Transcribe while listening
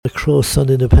Crowe, Sun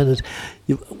Independent.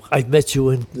 I've met you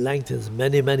in Langton's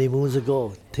many, many moons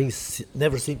ago. Things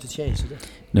never seem to change, do they?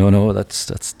 No,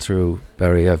 that's true,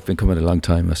 Barry. I've been coming a long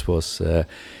time, I suppose,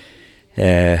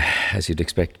 as you'd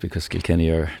expect, because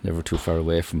Kilkenny are never too far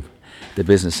away from the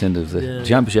business end of the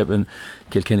championship, and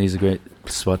Kilkenny is a great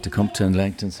spot to come to, and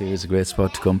Langton's here is a great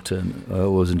spot to come to, and I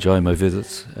always enjoy my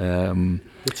visits. They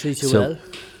treat you well?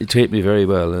 They treat me very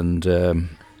well, and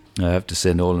I have to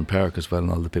say Nolan Park as well,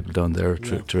 and all the people down there are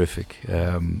terrific.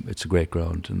 It's a great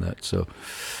ground and that, so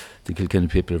the Kilkenny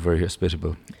people are very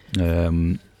hospitable.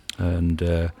 And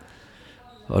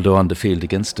although on the field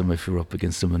against them, if you're up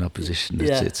against them in opposition,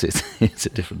 it's a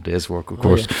different day's work, of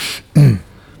course. Yeah.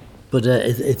 But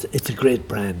it's a great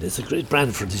brand. It's a great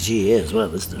brand for the GA as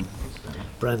well, isn't it?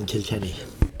 Brand Kilkenny.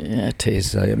 Yeah, it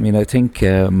is. I mean, I think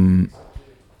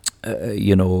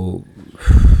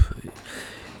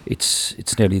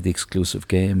it's nearly the exclusive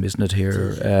game, isn't it,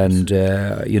 here? And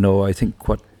I think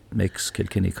what makes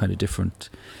Kilkenny kind of different,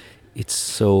 it's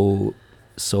so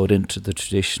sewed into the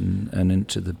tradition and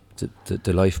into the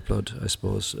lifeblood, I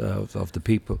suppose, of the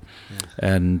people.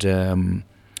 Yeah. And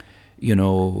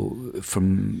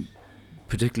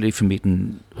particularly from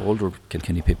meeting older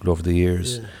Kilkenny people over the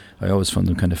years, I always found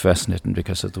them kind of fascinating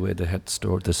because of the way they had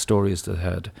the stories they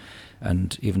had,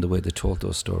 and even the way they told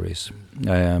those stories.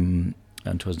 And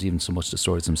it wasn't even so much the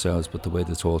stories themselves, but the way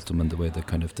they told them and the way they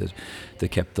kind of they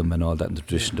kept them and all that, and the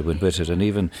tradition that went with it. And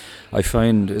even I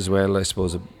find as well, I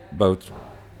suppose, about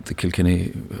the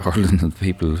Kilkenny hurling and the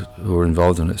people who are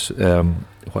involved in it,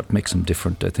 what makes them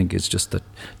different, I think, is just that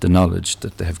the knowledge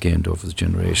that they have gained over the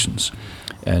generations,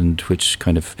 and which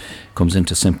kind of comes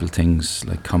into simple things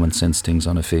like common sense things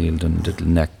on a field, and little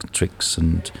neck tricks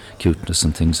and cuteness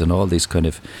and things, and all these kind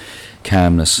of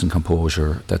calmness and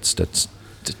composure. It's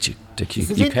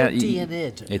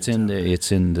in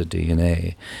the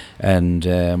DNA, and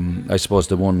I suppose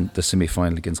the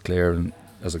semi-final against Clare, and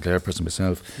as a Clare person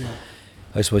myself,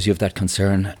 I suppose you have that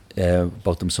concern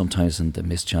about them sometimes, and the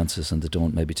missed chances, and they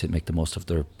don't maybe make the most of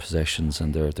their possessions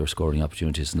and their scoring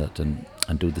opportunities and that, and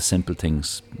do the simple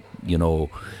things,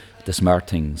 the smart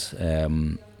things.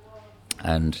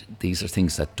 And these are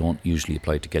things that don't usually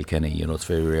apply to Kilkenny. It's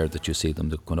very rare that you see them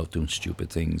going out doing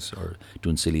stupid things or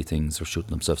doing silly things or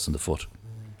shooting themselves in the foot.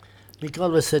 Mick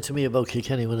always said to me about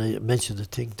Kilkenny, when I mentioned the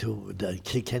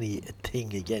Kilkenny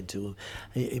thing again to him,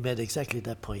 he made exactly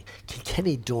that point.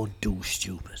 Kilkenny don't do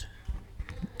stupid.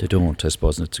 They don't, I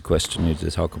suppose, and it's a question they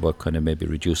talk about, kind of maybe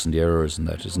reducing the errors and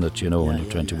that, isn't it? When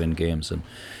you're trying to win games and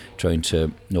trying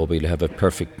to nobody have a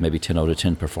perfect maybe 10 out of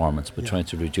 10 performance, but trying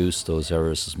to reduce those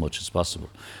errors as much as possible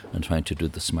and trying to do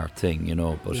the smart thing,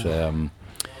 but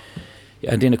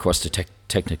and then of course the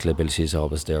technical ability is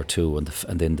always there too, and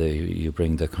then you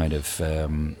bring the kind of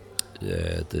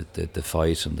the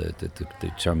fight and the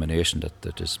determination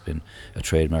that has been a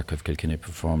trademark of Kilkenny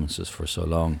performances for so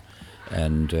long,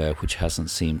 and which hasn't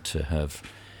seemed to have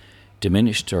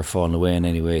diminished or fallen away in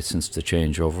any way since the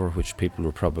changeover, which people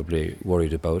were probably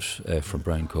worried about, from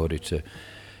Brian Cody to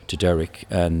Derek,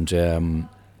 and and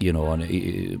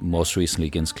most recently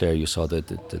against Clare, you saw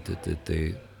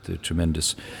the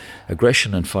tremendous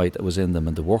aggression and fight that was in them,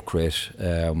 and the work rate,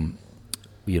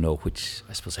 which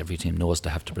I suppose every team knows they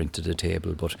have to bring to the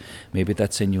table, but maybe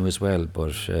that's in you as well.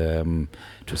 But to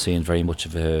seeing very much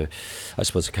of a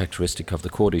characteristic of the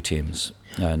Cody teams,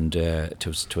 and to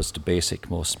us the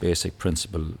most basic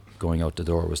principle going out the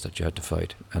door was that you had to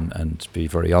fight and be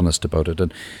very honest about it,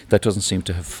 and that doesn't seem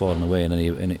to have fallen away in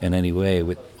any way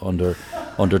under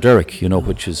Derek,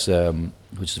 which is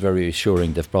very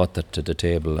assuring. They've brought that to the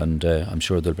table, and I'm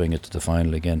sure they'll bring it to the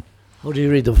final again. How do you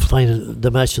read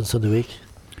the match on Sunday week?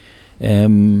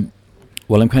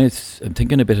 Well, I'm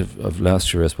thinking a bit of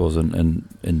last year, I suppose, in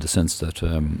the sense that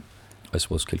I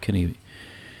suppose Kilkenny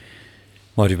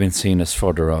might have been seen as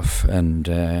further off, and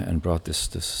brought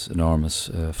this enormous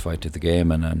fight to the game,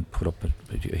 and put up a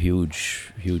huge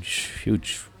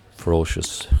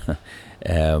ferocious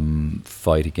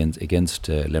fight against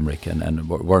Limerick, and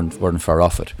weren't far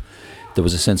off it. There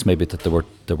was a sense maybe that they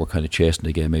were kind of chasing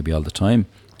the game maybe all the time,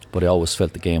 but I always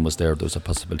felt the game was there. There was a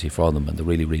possibility for them, and they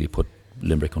really put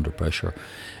Limerick under pressure.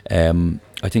 I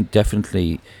think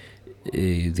definitely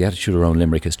the attitude around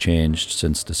Limerick has changed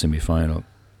since the semi-final.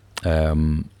 Up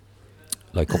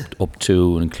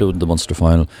to and including the Munster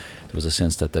final, there was a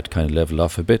sense that kind of leveled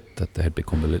off a bit, that they had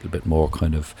become a little bit more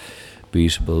kind of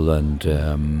beatable and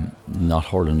not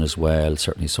hurling as well.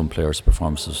 Certainly some players'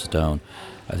 performances was down.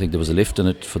 I think there was a lift in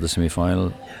it for the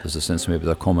semi-final. There's a sense maybe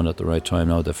they're coming at the right time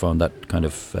now. They found that kind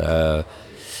of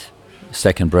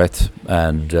second breath,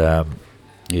 and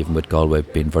even with Galway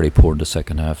being very poor in the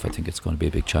second half, I think it's going to be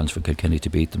a big chance for Kilkenny to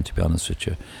beat them, to be honest with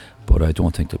you. But I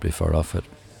don't think they'll be far off it.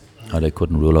 And I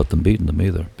couldn't rule out them beating them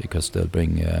either, because they'll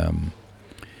bring,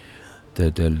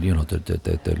 they'll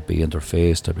be in their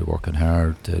face, they'll be working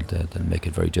hard, they'll make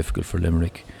it very difficult for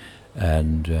Limerick.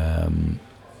 And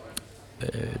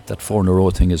that 4 in a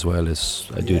row thing as well is,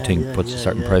 I do think, puts a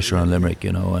certain pressure on Limerick,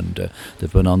 and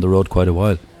they've been on the road quite a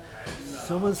while.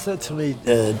 Someone said to me,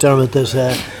 Dermot,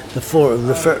 that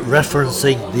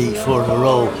referencing the 4 in a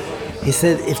row, he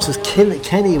said if it was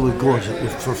Kenny would go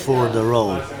for 4 in a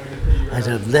row, I'd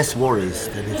have less worries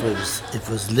than if it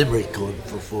was Limerick going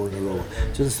for 4 in a row. Do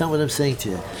you understand what I'm saying to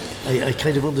you? I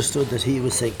kind of understood that he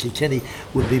was saying Kilkenny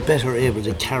would be better able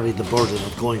to carry the burden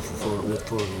of going for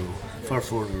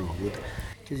 4 in a row.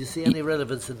 Did you see any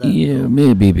relevance in that? Yeah,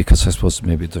 maybe, because I suppose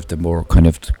maybe they're more kind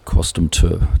of accustomed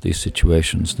to these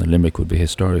situations than Limerick would be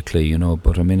historically,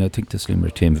 But I mean, I think this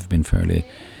Limerick team have been fairly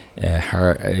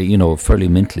hard, fairly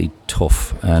mentally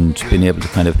tough, and been able to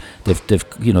kind of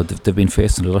they've been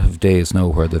facing a lot of days now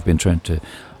where they've been trying to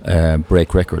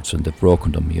break records, and they've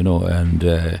broken them, and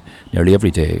nearly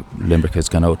every day Limerick has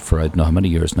gone out for I don't know how many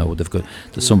years now.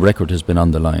 Some record has been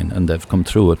on the line, and they've come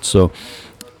through it. So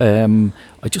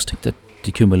I just think that the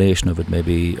accumulation of it,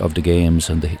 maybe of the games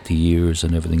and the years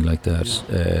and everything like that.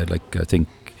 Like I think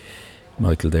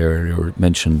Michael there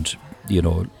mentioned,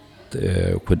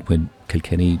 when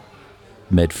Kilkenny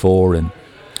made 4 in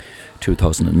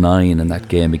 2009, and that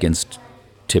game against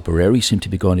Tipperary seemed to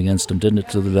be going against them, didn't it,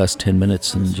 to the last 10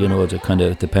 minutes, and the kind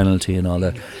of the penalty and all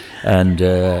that, and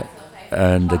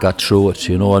they got through it,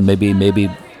 and maybe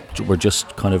we're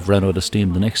just kind of ran out of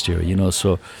steam the next year,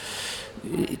 so.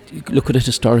 Look at it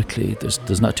historically.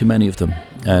 There's not too many of them,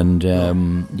 and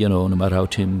no matter how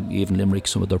even Limerick,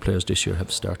 some of their players this year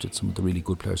have started. Some of the really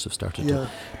good players have started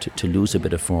to lose a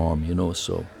bit of form,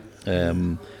 So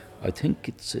I think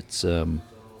it's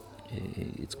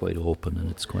quite open, and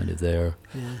it's kind of there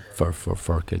for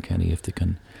Kilkenny if they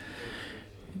can.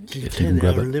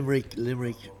 Grab it.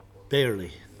 Limerick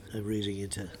barely. I'm reading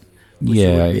into. I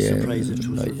would be surprised if it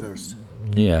was reversed.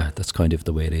 Yeah, that's kind of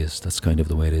the way it is.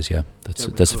 Yeah,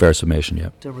 that's a fair summation. Yeah.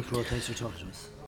 Dermot Crowe, thanks for talking to us.